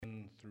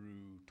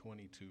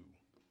22.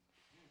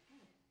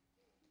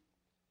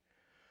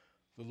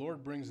 The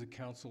Lord brings the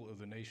counsel of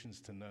the nations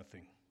to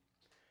nothing.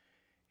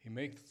 He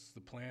makes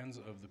the plans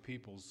of the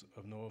peoples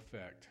of no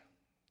effect.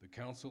 The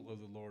counsel of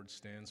the Lord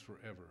stands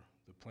forever,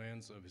 the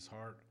plans of his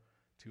heart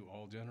to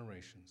all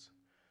generations.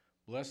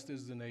 Blessed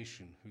is the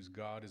nation whose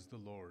God is the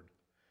Lord,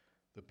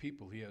 the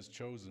people he has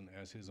chosen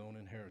as his own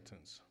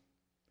inheritance.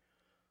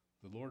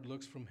 The Lord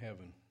looks from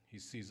heaven. He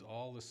sees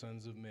all the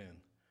sons of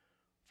men.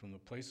 From the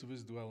place of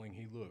his dwelling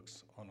he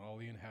looks on all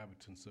the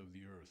inhabitants of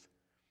the earth.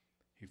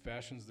 He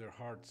fashions their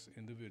hearts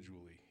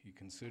individually. He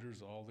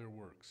considers all their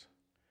works.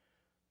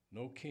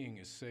 No king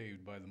is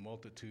saved by the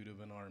multitude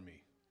of an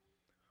army.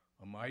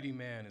 A mighty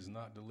man is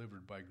not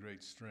delivered by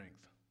great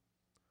strength.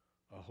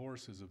 A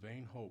horse is a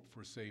vain hope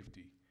for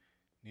safety,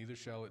 neither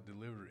shall it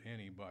deliver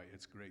any by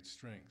its great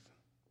strength.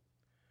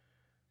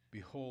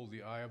 Behold,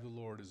 the eye of the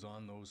Lord is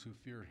on those who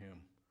fear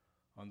him,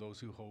 on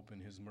those who hope in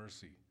his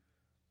mercy,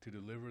 to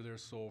deliver their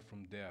soul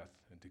from death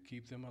and to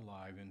keep them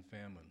alive in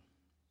famine.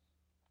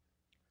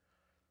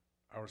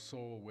 Our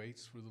soul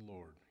waits for the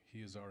Lord. He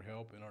is our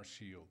help and our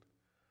shield.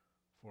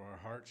 For our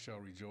heart shall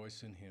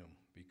rejoice in him,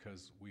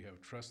 because we have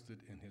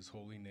trusted in his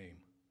holy name.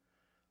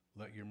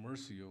 Let your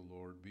mercy, O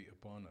Lord, be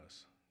upon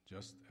us,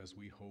 just as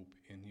we hope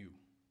in you.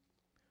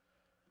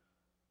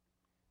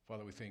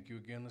 Father, we thank you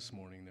again this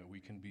morning that we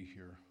can be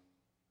here,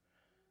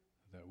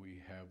 that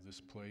we have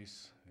this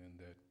place, and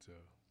that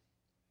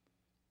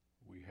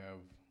we have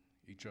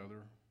each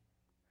other,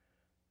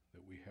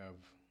 that we have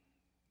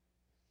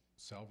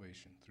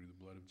salvation through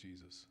the blood of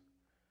Jesus.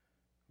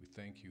 We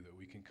thank you that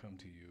we can come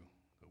to you,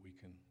 that we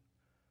can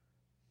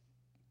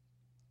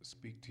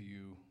speak to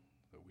you,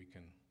 that we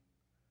can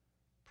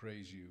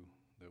praise you,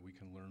 that we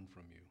can learn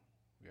from you.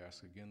 We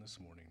ask again this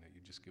morning that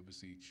you just give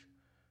us each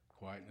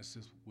quietness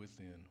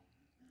within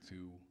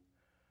to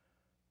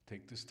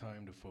take this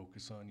time to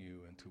focus on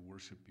you and to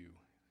worship you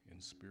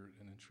in spirit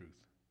and in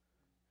truth.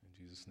 In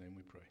Jesus' name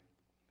we pray.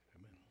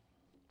 Amen.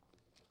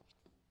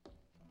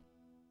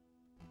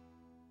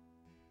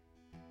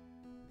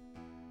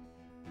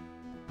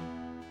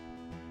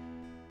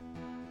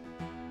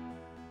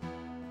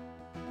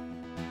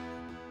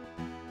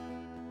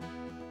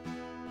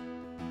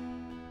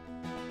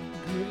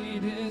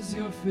 Great is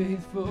your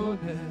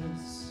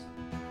faithfulness.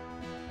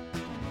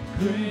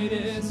 Great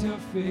is your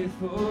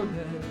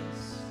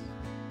faithfulness.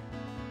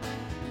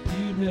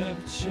 You never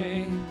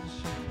change.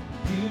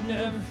 You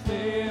never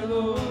fail,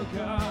 oh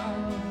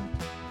God.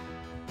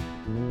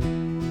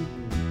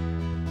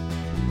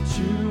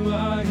 True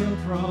are your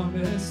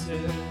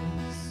promises.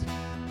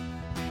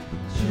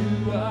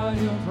 True are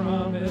your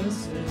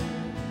promises.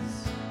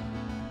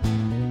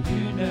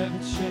 You never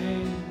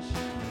change.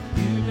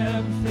 You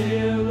never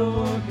fail,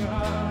 oh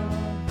God.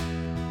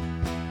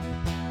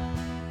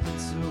 And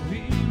so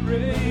we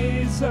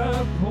raise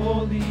up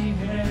holy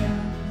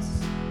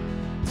hands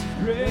to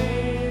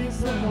praise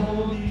the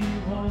Holy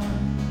One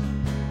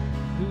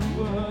who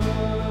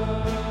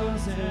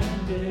was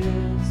and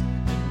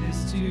is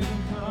to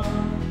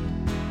come.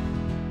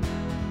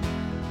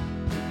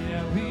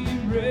 Yeah, we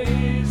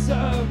raise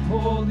up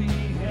holy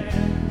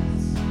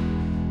hands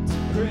to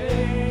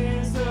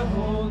praise the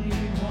Holy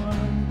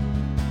One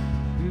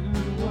who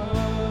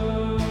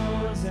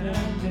was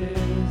and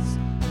is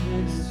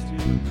to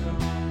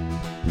come.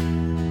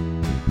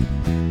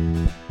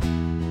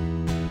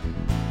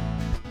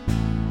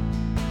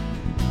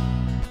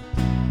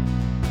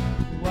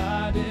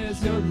 Wide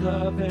is your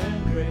love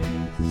and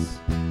grace.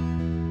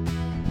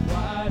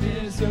 Wide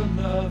is your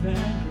love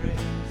and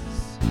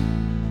grace.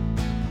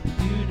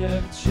 You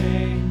never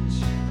change.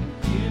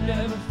 You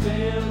never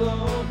fail,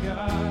 oh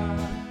God.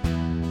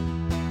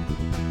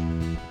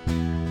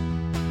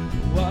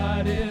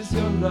 Wide is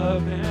your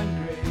love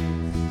and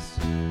grace.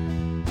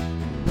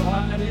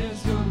 Wide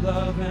is your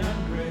love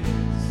and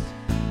grace.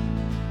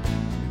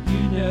 You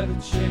never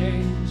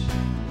change.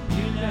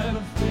 You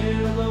never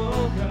fail,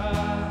 oh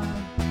God.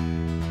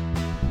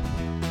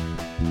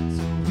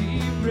 So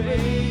we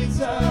raise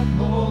up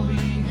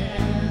holy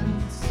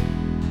hands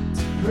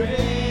to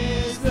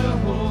praise the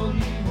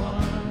Holy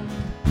One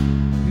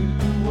who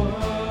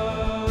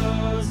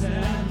was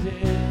and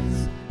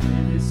is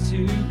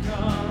to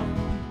come.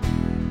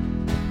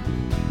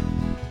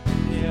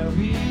 Yeah,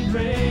 we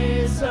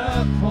raise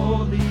up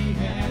holy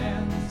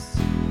hands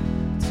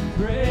to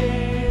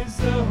praise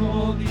the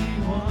Holy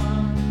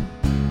One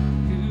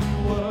who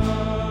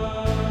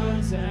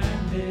was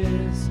and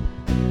is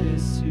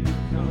to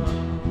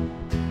come.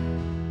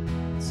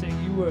 Sing,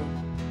 you were,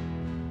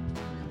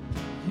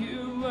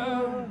 you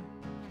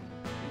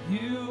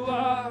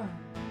are,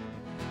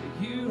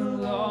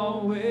 you'll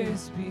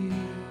always be.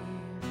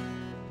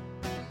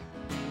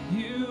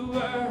 You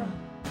were,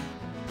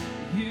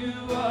 you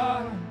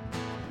are,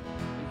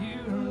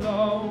 you'll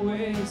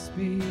always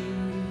be.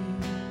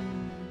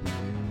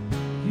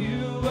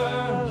 You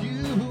were,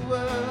 you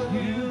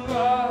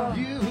are,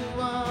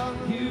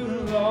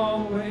 you'll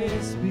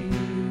always be.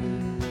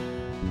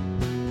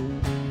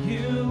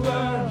 You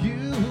were,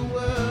 you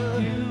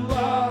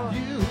are,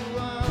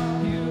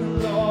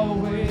 you'll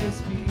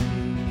always be.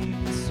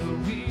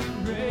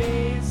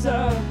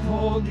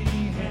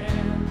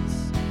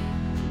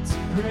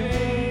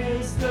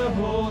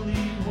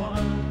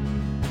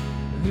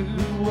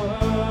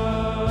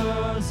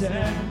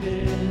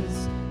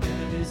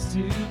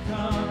 to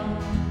come.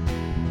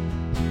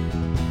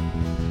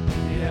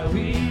 Yeah,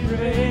 we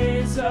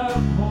raise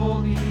up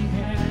holy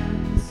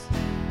hands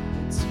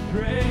to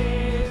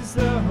praise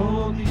the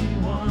Holy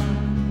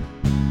One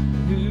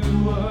who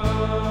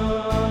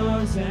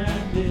was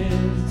and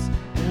is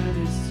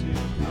to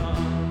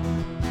come.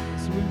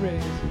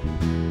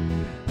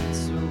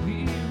 So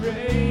we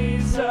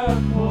raise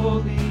up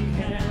holy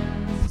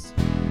hands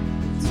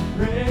to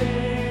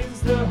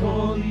praise the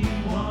Holy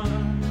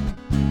One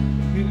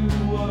who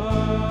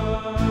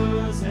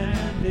was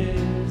and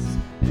is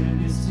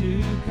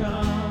to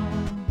come.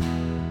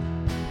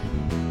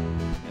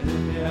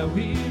 And yeah,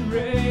 we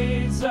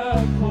raise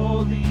up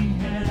holy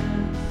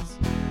hands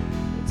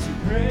to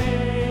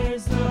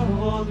praise the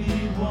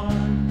Holy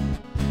One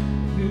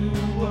who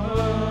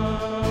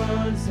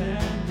was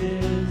and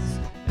is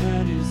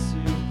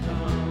to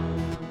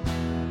come.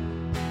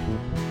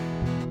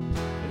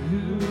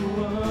 Who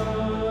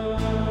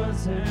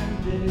was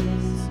and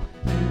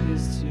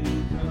is to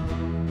come.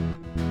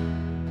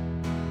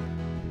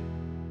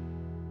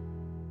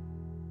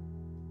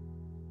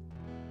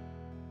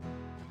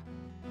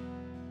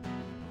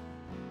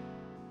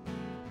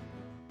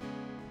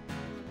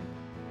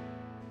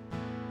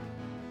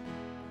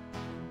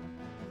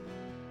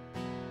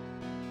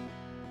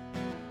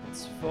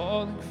 It's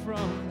falling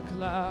from the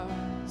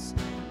clouds,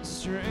 a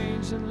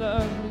strange and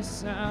lovely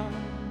sound.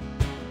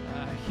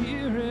 I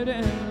hear it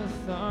in the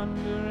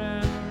thunder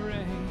and the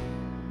rain.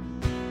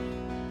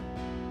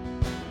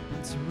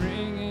 It's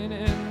ringing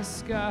in the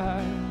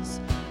skies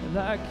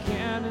like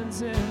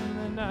cannons in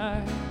the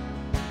night.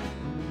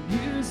 The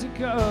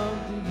music of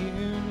the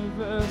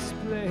universe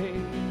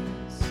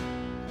plays,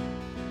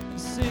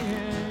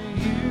 singing,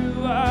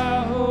 you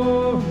are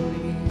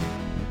holy,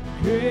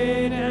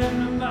 great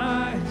and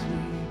mighty.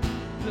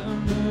 The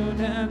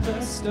moon and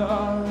the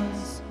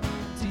stars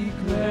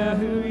declare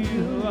who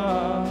you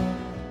are.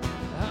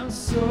 I'm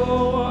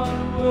so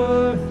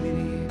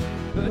unworthy,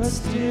 but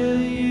still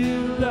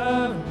you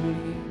love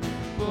me.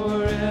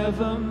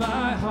 Forever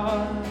my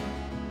heart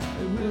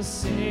will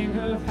sing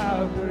of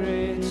how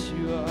great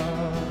you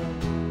are.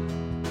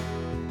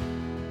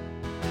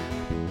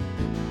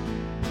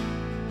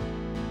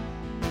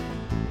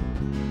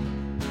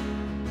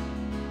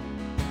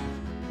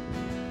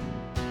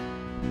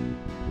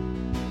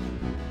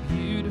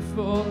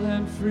 Beautiful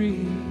and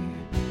free,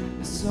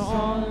 the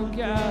song of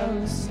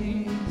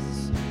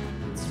galaxies.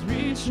 It's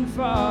reaching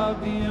far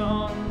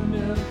beyond the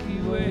Milky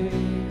Way.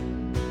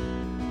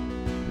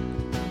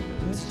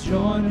 Let's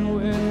join in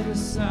with the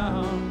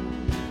sound.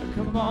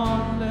 Come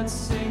on, let's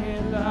sing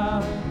it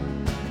loud.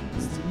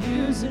 It's the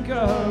music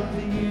of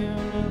the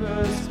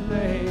universe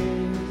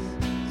plays.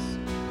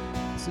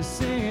 So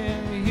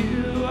singing,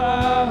 you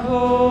are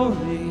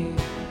holy,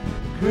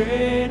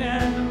 great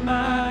and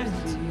mighty.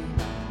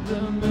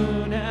 The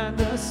moon and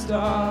the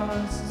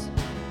stars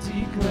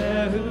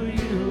declare who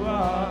you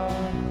are.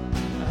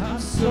 I'm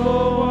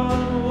so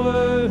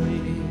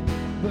unworthy,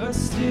 but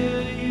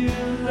still you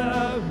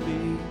love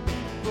me.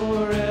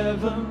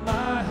 Forever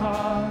my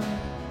heart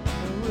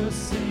will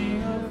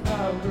sing of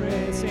how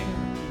great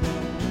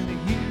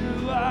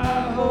you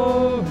are.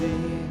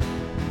 Holy,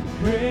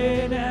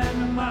 great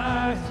and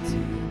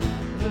mighty.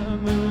 The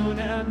moon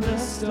and the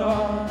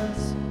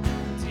stars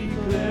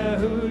declare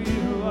who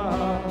you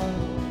are.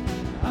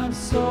 I'm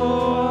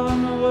so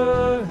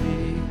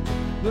unworthy,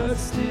 but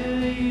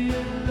still you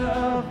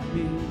love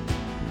me.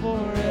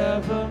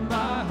 Forever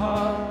my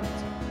heart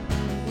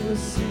will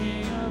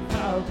sing of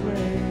how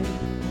great.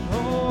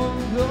 Oh,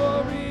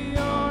 glory,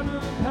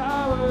 honor,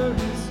 power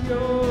is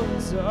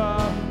yours,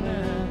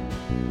 amen.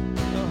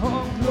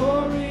 Oh,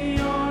 glory,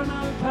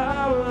 honor,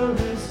 power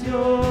is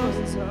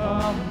yours,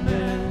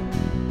 amen.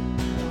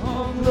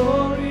 Oh,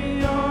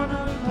 glory,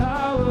 honor,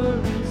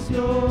 power is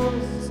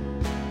yours,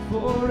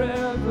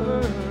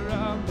 forever,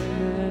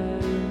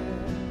 amen.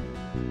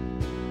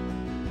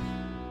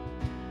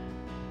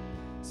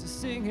 So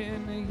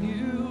singing,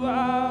 you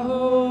are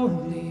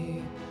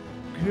holy,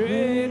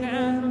 great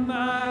and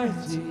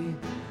mighty.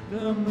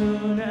 The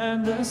moon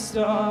and the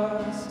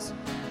stars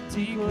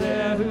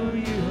declare who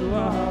you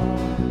are.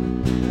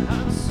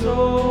 I'm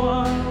so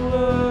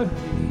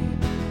unworthy,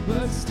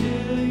 but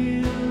still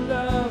you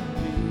love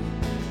me.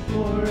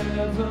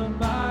 Forever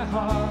my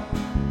heart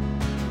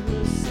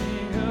will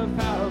sing of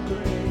how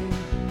great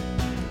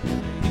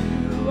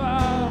you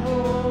are.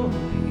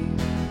 Holy,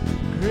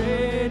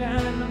 great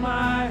and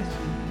mighty.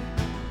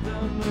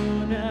 The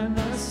moon and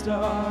the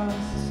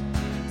stars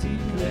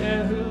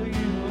declare who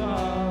you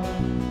are.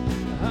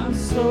 I'm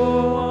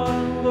so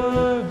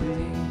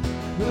unworthy,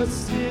 but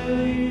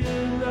still you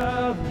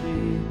love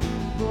me.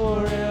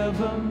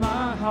 Forever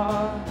my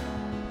heart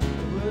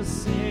will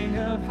sing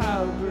of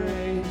how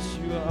great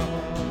you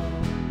are.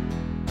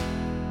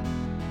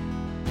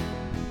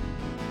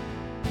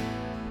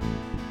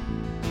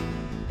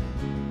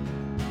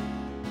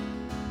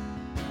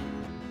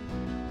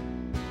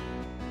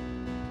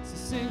 So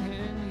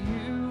singing,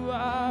 you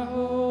are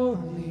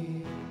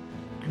holy,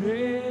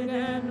 great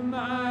and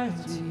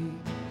mighty.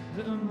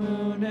 The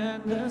moon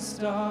and the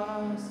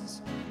stars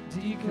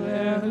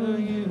who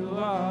you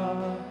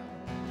are.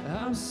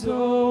 I'm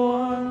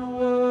so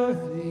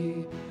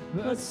unworthy,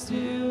 but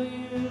still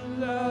you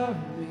love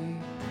me.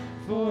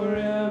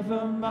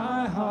 Forever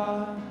my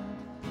heart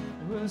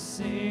will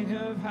sing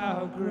of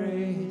how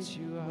great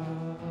you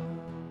are.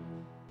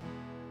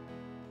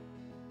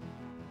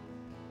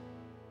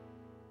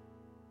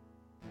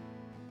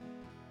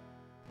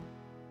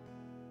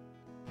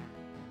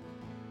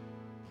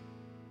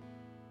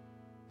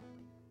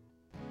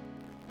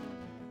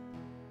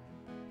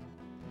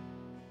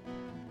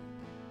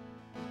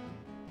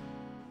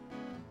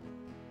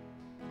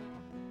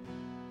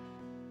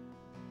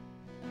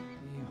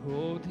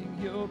 Beholding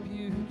your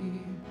beauty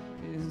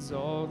is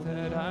all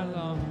that I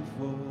long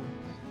for.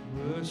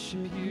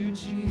 Worship you,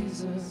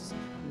 Jesus,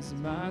 is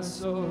my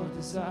sole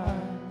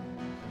desire.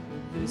 For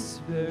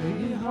this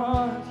very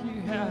heart you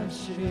have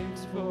shaped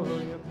for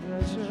your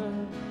pleasure,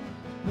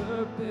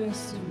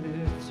 purpose to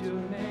lift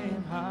your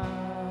name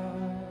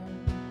high.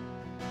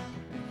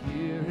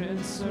 Here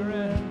in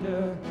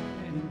surrender,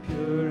 in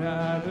pure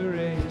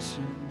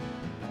adoration,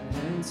 I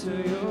enter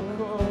your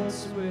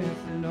courts with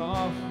an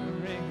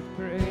offering of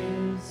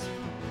praise.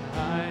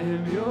 I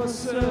am your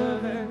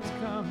servant,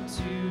 come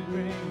to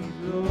bring you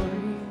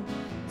glory.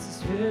 This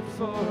is fit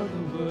for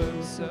the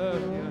works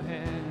of your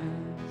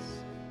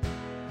hands.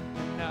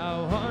 And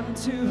now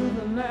unto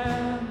the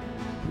Lamb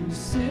who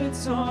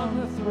sits on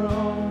the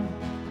throne,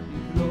 be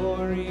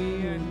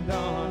glory and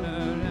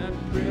honor and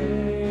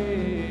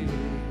praise.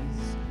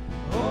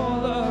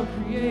 All of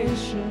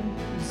creation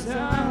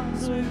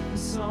resounds with the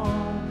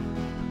song.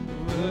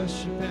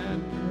 Worship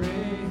and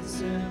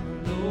praise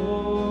him,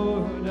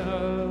 Lord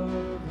of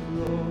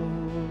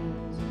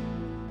Lords.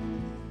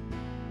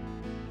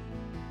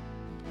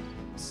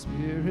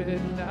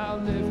 Spirit now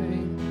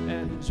living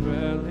and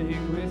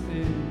dwelling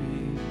within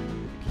me,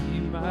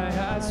 keep my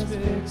eyes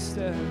fixed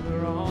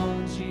ever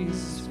on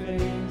Jesus'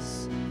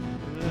 face.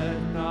 Let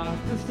not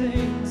the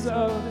things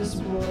of this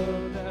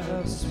world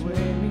ever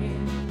sway me,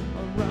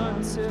 or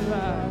run till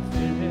I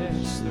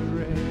finish the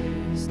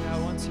race.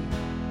 Now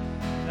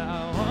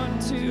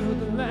unto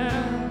the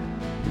Lamb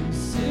who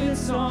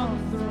sits on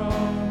the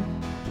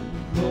throne,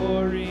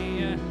 glory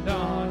and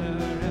honor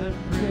and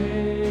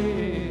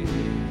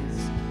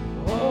praise.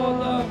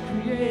 All of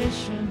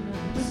creation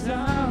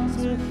resounds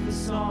with the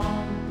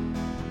song.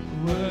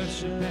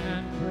 Worship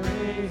and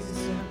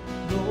praise him,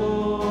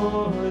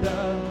 Lord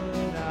of.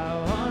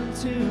 Now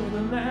unto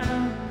the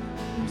Lamb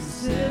who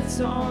sits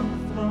on the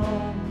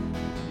throne,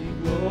 be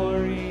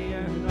glory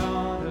and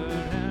honor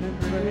and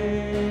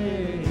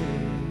praise.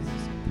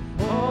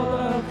 All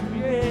of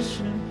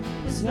creation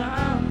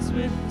resounds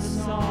with the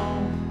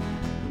song.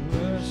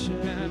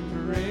 Worship and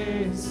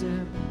praise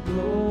him,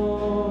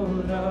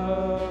 Lord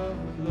of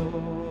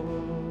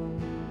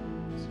Lords.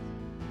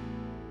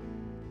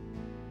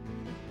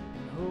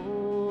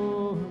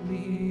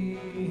 Holy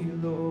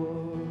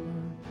Lord,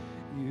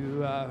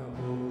 you are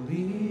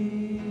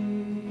holy.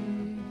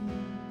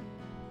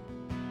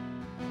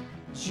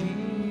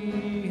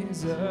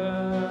 Jesus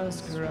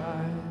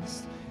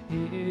Christ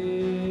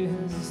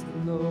is the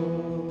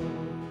Lord.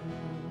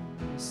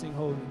 Sing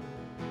holy.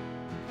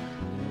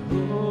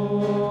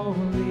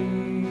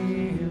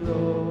 Holy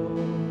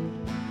Lord,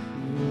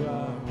 you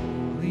are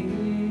holy.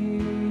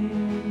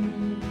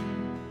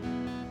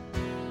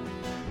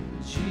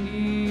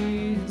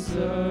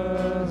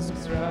 Jesus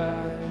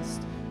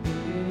Christ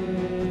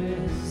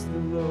is the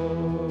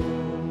Lord.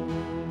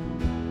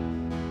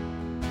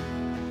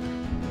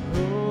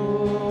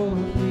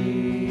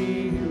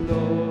 Holy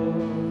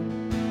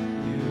Lord,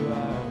 you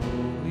are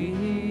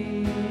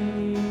holy.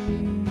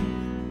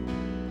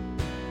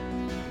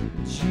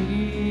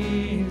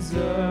 Jesus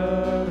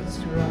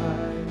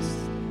Christ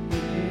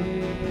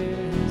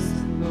is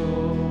the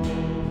Lord.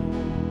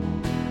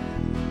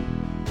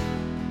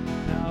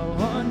 Now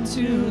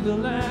unto the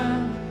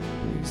Lamb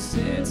who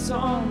sits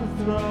on the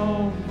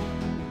throne,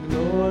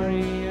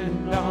 glory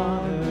and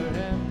honor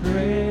and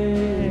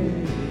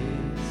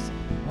praise.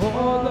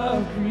 All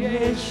of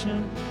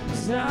creation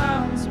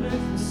resounds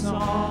with the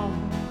song.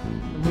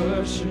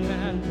 Worship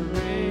and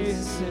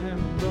praise him,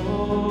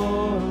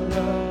 Lord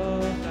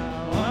of.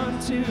 Now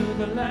unto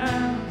the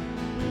Lamb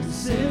who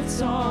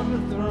sits on the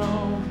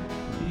throne,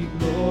 be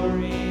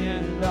glory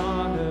and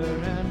honor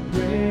and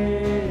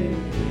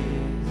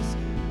praise.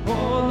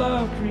 All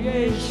of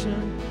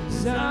creation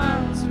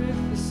resounds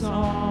with the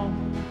song.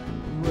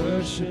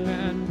 Worship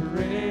and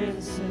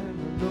praise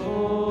him,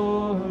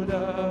 Lord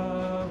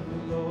of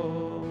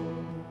Lords.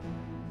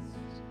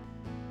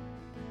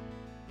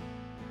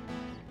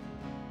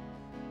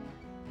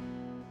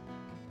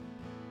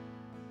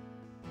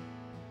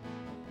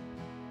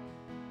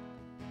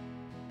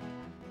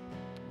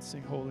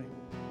 Sing holy.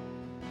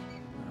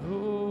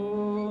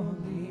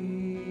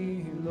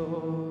 Holy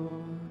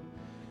Lord,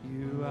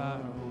 you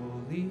are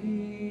holy.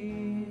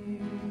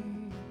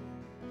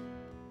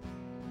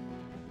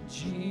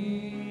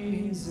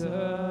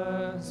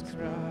 Jesus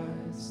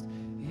Christ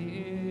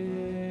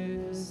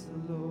is the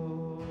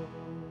Lord.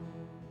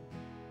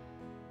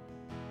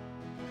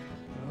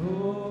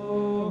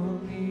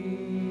 Holy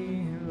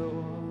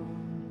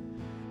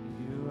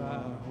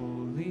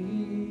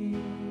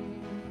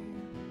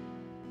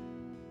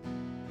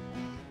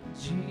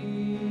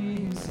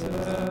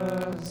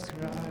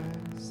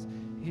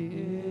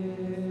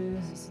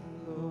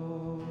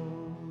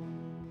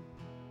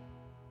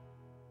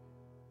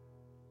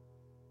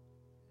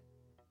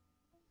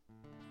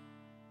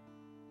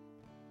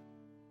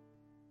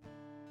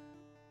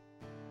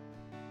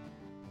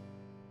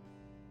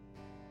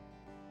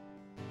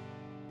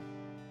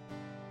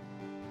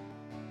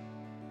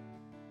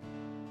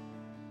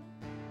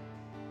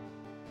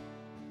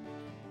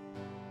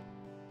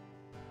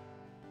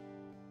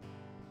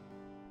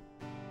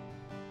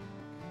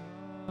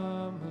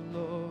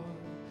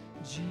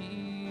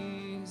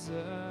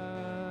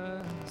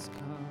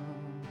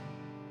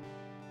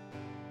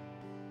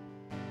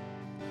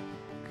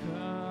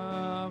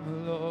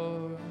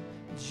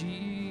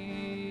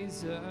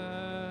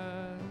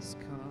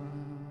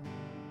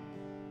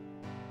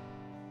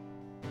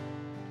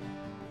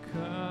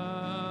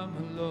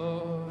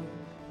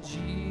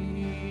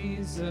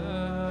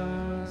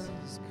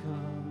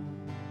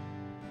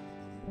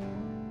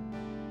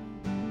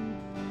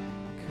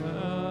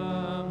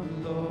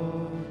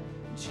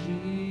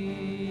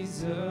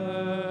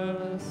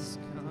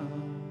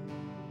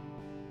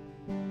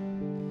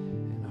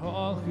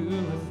who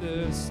are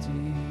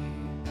thirsty,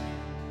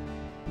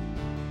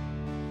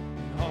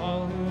 and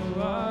all who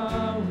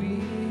are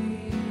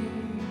weak,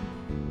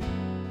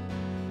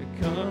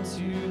 come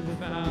to the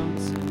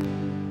fountain.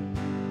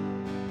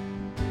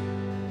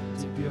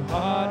 Dip your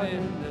heart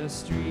in the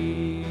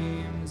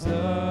streams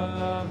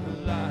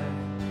of life,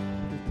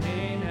 the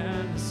pain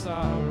and the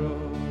sorrow.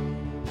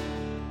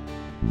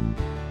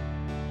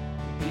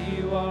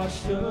 Be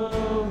washed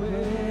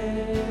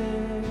away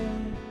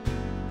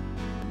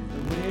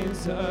the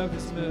waves of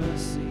His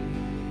mercy.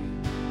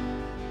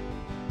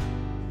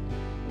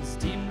 As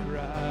deep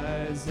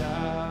cries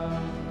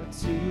out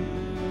to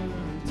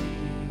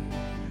deep,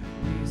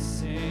 we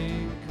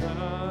sing,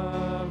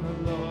 come,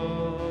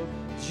 Lord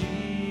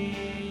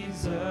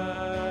Jesus,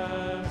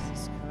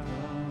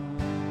 come.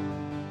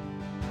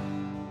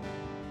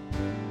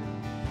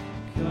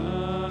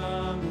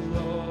 Come,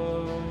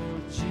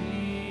 Lord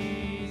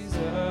Jesus,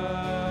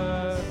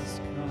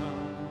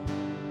 come.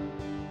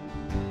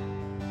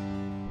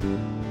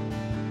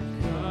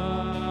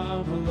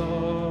 Come,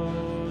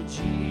 Lord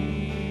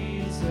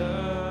Jesus,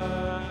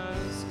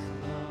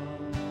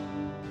 come.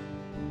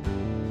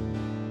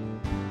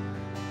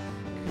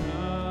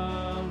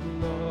 Come,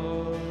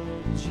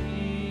 Lord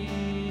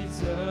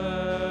Jesus,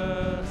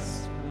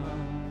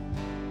 come.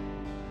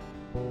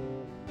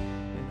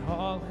 And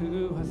all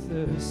who are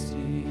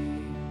thirsty,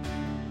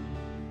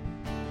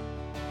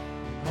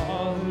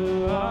 all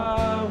who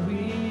are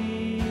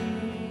weak,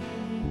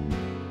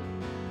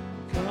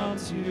 come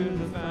to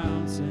the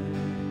fountain.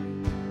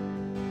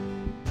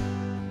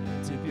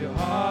 Dip your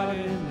heart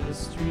in the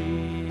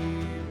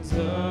streams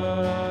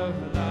of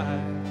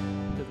life,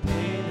 the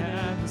pain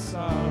and the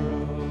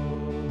sorrow.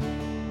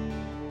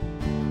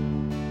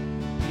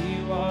 Be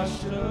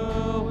washed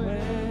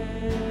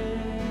away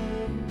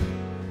in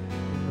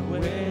the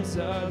waves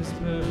of His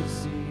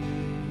mercy.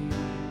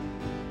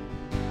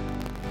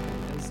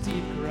 As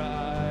deep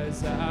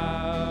cries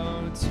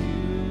out to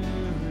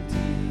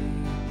deep,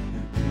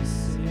 we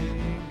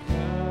sing,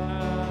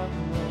 come,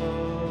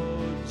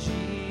 Lord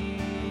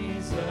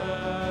Jesus,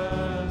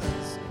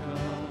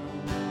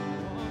 come.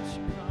 Won't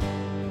you come?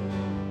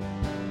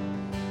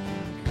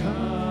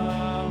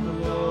 Come,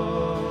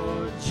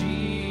 Lord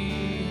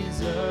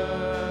Jesus,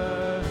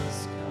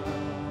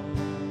 come.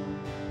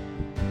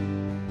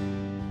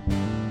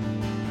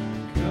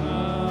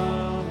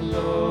 Come,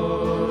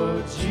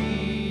 Lord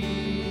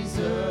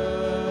Jesus,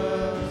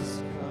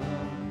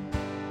 come.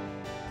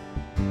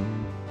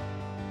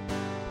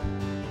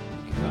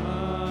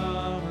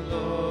 Come,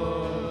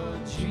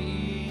 Lord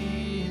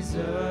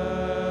Jesus,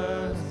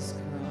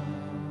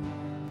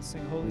 come.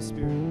 Sing, Holy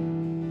Spirit.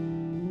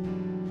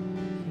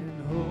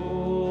 And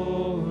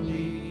Holy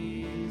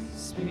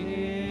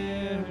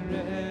Spirit,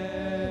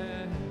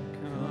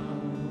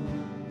 come.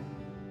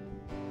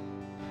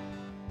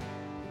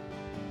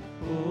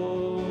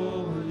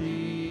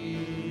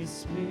 Holy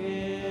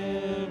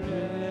Spirit,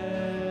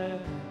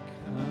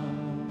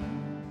 come.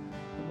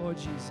 Lord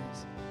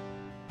Jesus.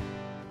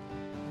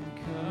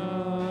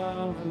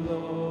 Come,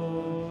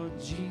 Lord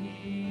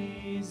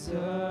Jesus,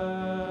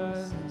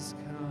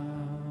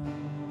 come.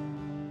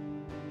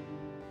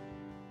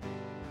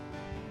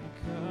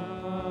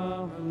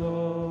 Come,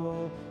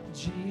 Lord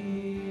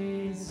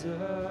Jesus,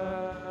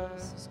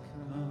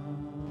 come.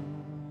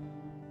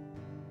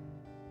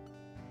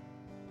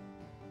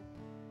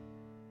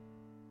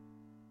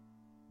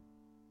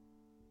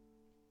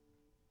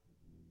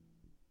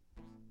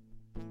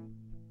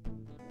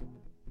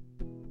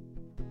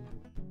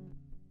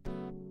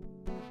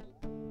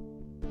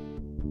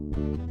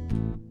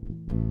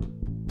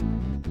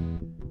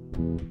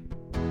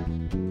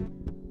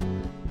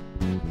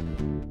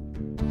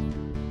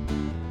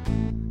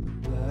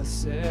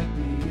 Blessed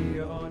be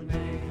your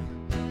name,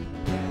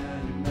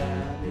 land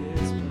that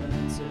is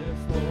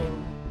plentiful,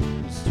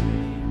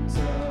 streams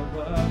of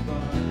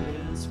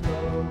abundance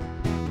flow.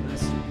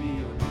 Blessed be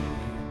your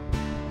name.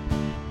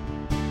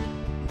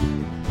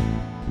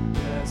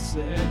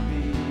 Blessed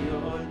be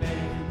your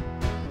name,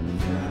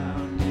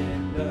 found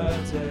in the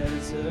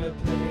desert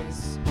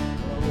place,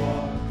 or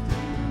walk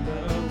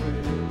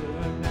through the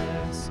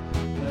wilderness.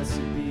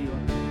 Blessed be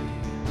your name.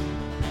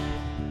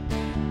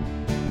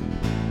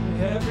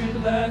 Every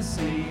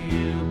blessing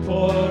you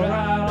pour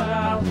out,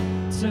 I'll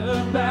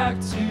turn back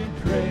to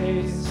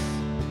praise.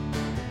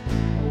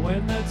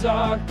 When the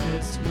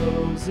darkness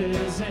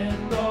closes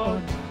in,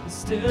 Lord,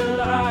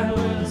 still I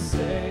will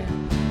say,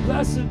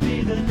 blessed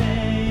be the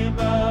name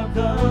of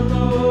the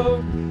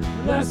Lord.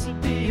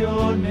 Blessed be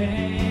your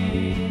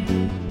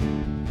name.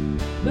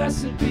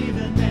 Blessed be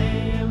the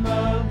name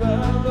of the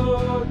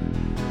Lord.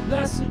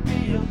 Blessed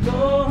be your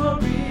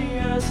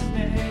glorious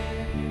name.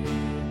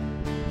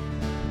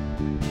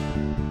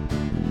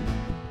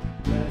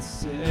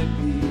 Blessed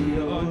be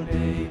your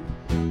name,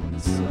 when the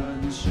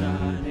sun's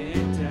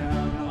shining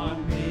down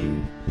on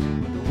me,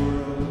 when the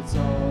world's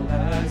all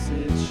as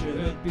it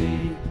should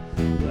be.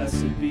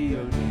 Blessed be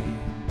your name.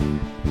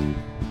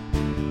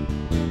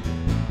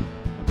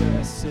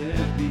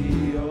 Blessed be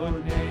your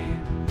name,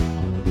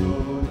 on the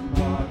road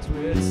marked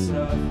with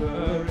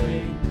suffering.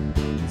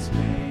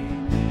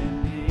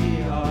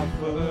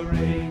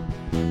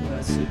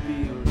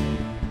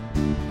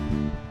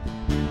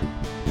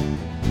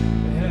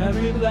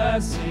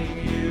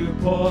 blessing you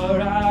pour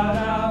out,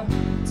 I'll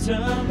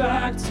turn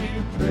back to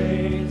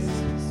praise.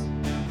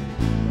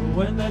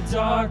 When the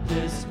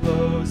darkness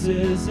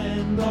closes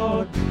in,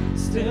 Lord,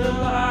 still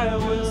I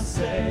will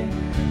say,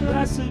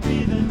 blessed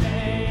be the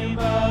name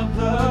of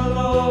the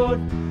Lord,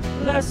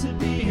 blessed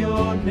be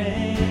your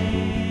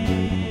name.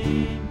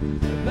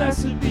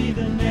 Blessed be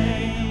the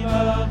name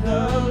of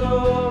the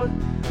Lord,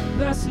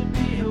 blessed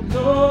be your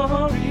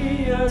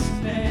glorious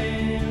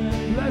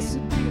name.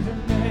 Blessed be the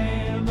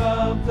name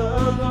of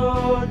the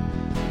Lord,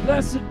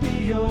 blessed be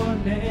your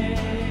name.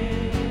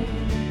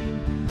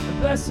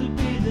 Blessed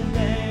be the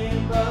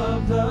name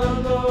of the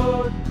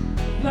Lord,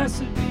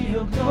 blessed be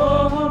your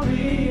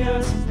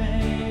glorious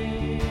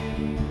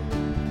name.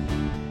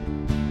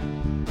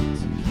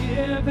 To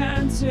give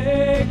and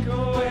take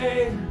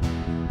away,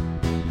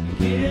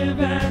 give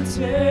and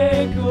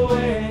take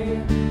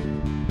away,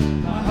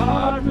 my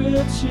heart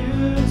will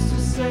choose to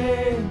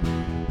say,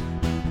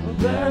 oh,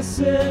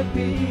 blessed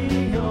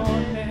be your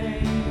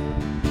name.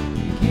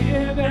 You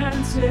give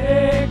and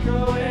take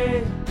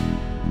away,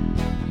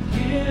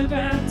 give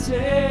and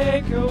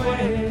take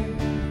away,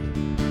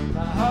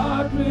 my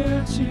heart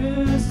will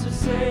choose to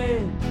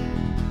say,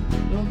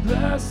 oh,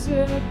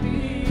 blessed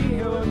be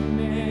your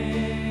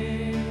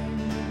name.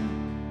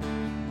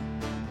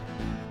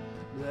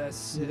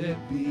 Blessed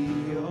be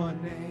your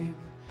name,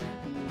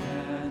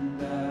 land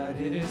that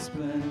is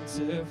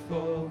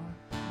plentiful,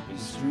 your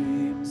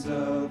streams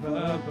of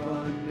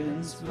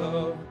abundance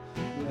flow.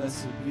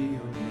 Blessed be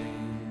your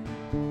name.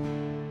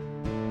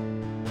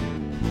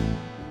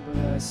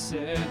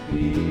 Blessed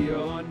be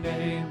your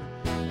name,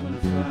 when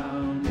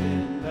found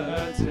in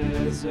the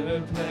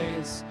desert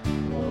place,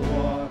 or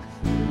walk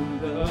through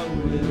the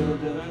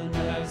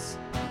wilderness.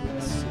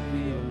 Blessed be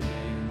your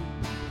name.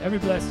 Every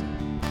blessing.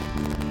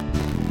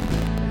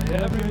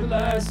 Every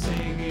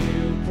blessing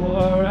you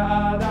pour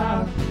out,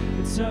 I'll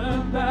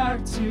turn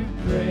back to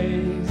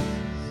praise.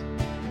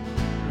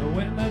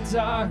 When the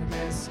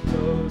darkness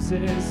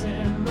closes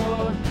in,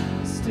 Lord,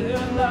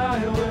 still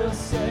I will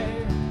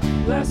say,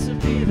 blessed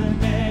be the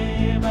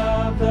name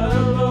of the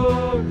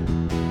Lord,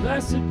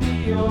 blessed be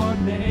your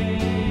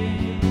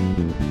name.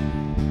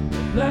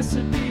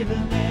 Blessed be the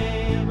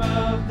name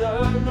of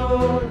the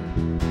Lord,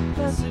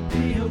 blessed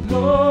be your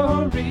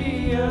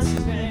glorious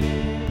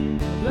name.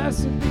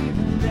 Blessed be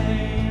the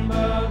name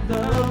of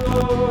the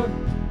Lord,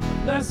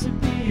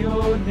 blessed be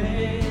your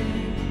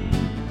name.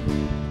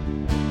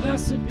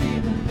 Blessed be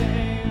the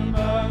name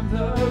of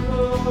the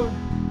Lord,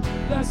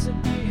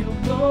 blessed be your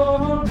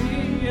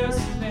glorious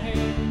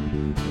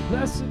name.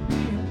 Blessed be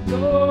your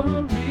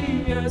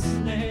glorious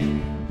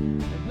name.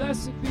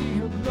 Blessed be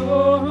your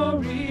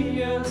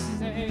glorious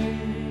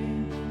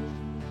name.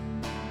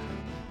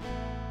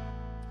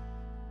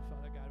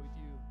 Father God, we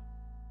do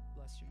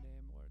bless your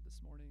name, Lord,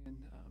 this morning, and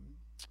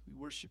we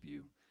worship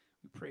you.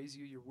 We praise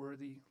you. You're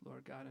worthy,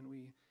 Lord God, and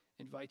we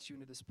invite you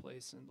into this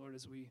place. And Lord,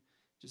 as we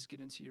just get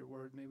into your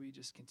word, may we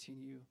just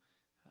continue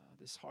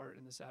this heart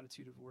and this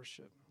attitude of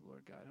worship,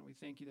 Lord God. And we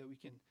thank you that we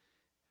can,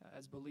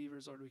 as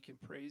believers, Lord, we can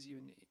praise you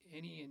in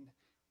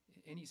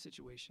any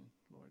situation,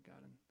 Lord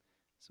God. And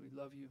so we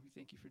love you. We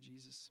thank you for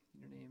Jesus.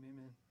 In your name,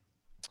 amen.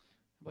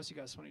 Bless you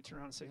guys. Why don't you turn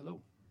around and say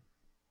hello?